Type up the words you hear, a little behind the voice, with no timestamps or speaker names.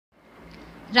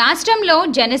రాష్ట్రంలో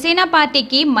జనసేన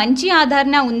పార్టీకి మంచి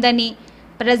ఆదరణ ఉందని,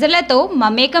 ప్రజలతో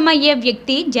మమేకమయ్యే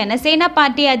వ్యక్తి జనసేన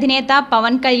పార్టీ అధినేత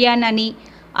పవన్ కళ్యాణ్ అని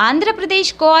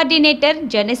ఆంధ్రప్రదేశ్ కోఆర్డినేటర్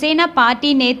జనసేన పార్టీ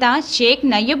నేత షేక్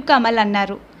నయూబ్ కమల్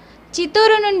అన్నారు.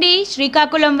 చిత్తూరు నుండి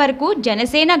శ్రీకాకుళం వరకు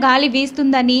జనసేన గాలి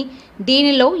వీస్తుందని,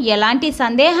 దీనిలో ఎలాంటి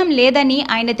సందేహం లేదని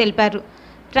ఆయన తెలిపారు.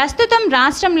 ప్రస్తుతం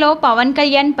రాష్ట్రంలో పవన్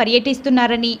కళ్యాణ్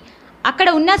పర్యటిస్తున్నారని, అక్కడ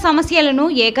ఉన్న సమస్యలను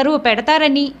ఏకరువు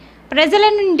పెడతారని, ప్రజల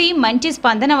నుండి మంచి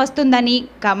స్పందన వస్తుందని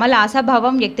కమల్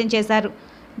ఆశాభావం వ్యక్తం చేశారు.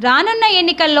 రానున్న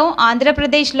ఎన్నికల్లో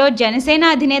ఆంధ్రప్రదేశ్లో జనసేన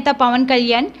అధినేత పవన్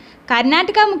కళ్యాణ్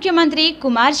కర్ణాటక ముఖ్యమంత్రి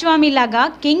కుమారస్వామి లాగా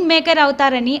కింగ్ మేకర్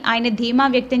అవుతారని ఆయన ధీమా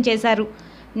వ్యక్తం చేశారు.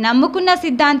 నమ్ముకున్న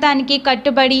సిద్ధాంతానికి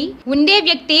కట్టుబడి ఉండే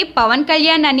వ్యక్తి పవన్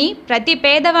కళ్యాణ్ అని, ప్రతి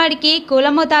పేదవాడికి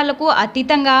కులమతాలకు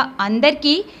అతీతంగా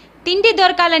అందరికీ తిండి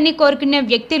దొరకాలని కోరుకునే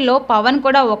వ్యక్తుల్లో పవన్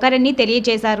కూడా ఒకరని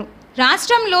తెలియజేశారు.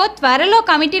 రాష్ట్రంలో త్వరలో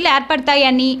కమిటీలు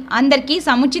ఏర్పడతాయని, అందరికీ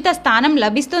సముచిత స్థానం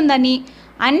లభిస్తుందని,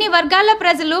 అన్ని వర్గాల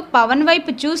ప్రజలు పవన్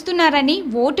వైపు చూస్తున్నారని,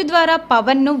 ఓటు ద్వారా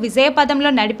పవన్ను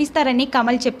విజయపదంలో నడిపిస్తారని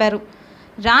కమల్ చెప్పారు.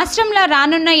 రాష్ట్రంలో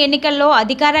రానున్న ఎన్నికల్లో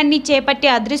అధికారాన్ని చేపట్టే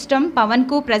అదృష్టం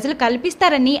పవన్కు ప్రజలు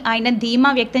కల్పిస్తారని ఆయన ధీమా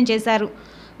వ్యక్తం చేశారు.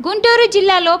 గుంటూరు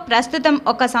జిల్లాలో ప్రస్తుతం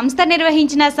ఒక సంస్థ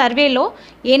నిర్వహించిన సర్వేలో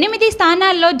 8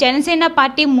 స్థానాల్లో జనసేన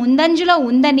పార్టీ ముందంజలో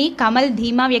ఉందని కమల్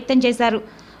ధీమా వ్యక్తం చేశారు.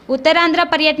 ఉత్తరాంధ్ర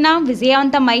పర్యటన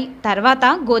విజయవంతమై తర్వాత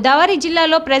గోదావరి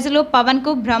జిల్లాలో ప్రజలు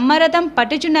పవన్కు బ్రహ్మరథం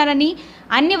పట్టుచున్నారని,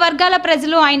 అన్ని వర్గాల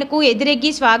ప్రజలు ఆయనకు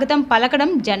ఎదురెగ్గి స్వాగతం పలకడం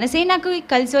జనసేనకు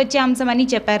కలిసి వచ్చే అంశమని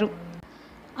చెప్పారు.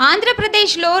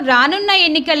 ఆంధ్రప్రదేశ్లో రానున్న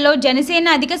ఎన్నికల్లో జనసేన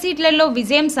అధిక సీట్లలో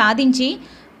విజయం సాధించి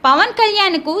పవన్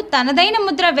కళ్యాణ్కు తనదైన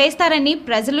ముద్ర వేస్తారని,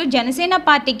 ప్రజలు జనసేన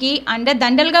పార్టీకి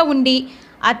అండదండలుగా ఉండి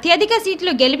అత్యధిక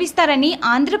సీట్లు గెలిపిస్తారని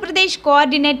ఆంధ్రప్రదేశ్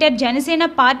కోఆర్డినేటర్ జనసేన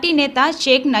పార్టీ నేత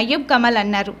షేక్ నయూబ్ కమల్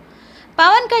అన్నారు.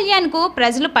 పవన్ కళ్యాణ్కు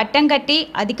ప్రజలు పట్టం కట్టి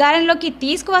అధికారంలోకి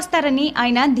తీసుకువస్తారని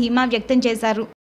ఆయన ధీమా వ్యక్తం చేశారు.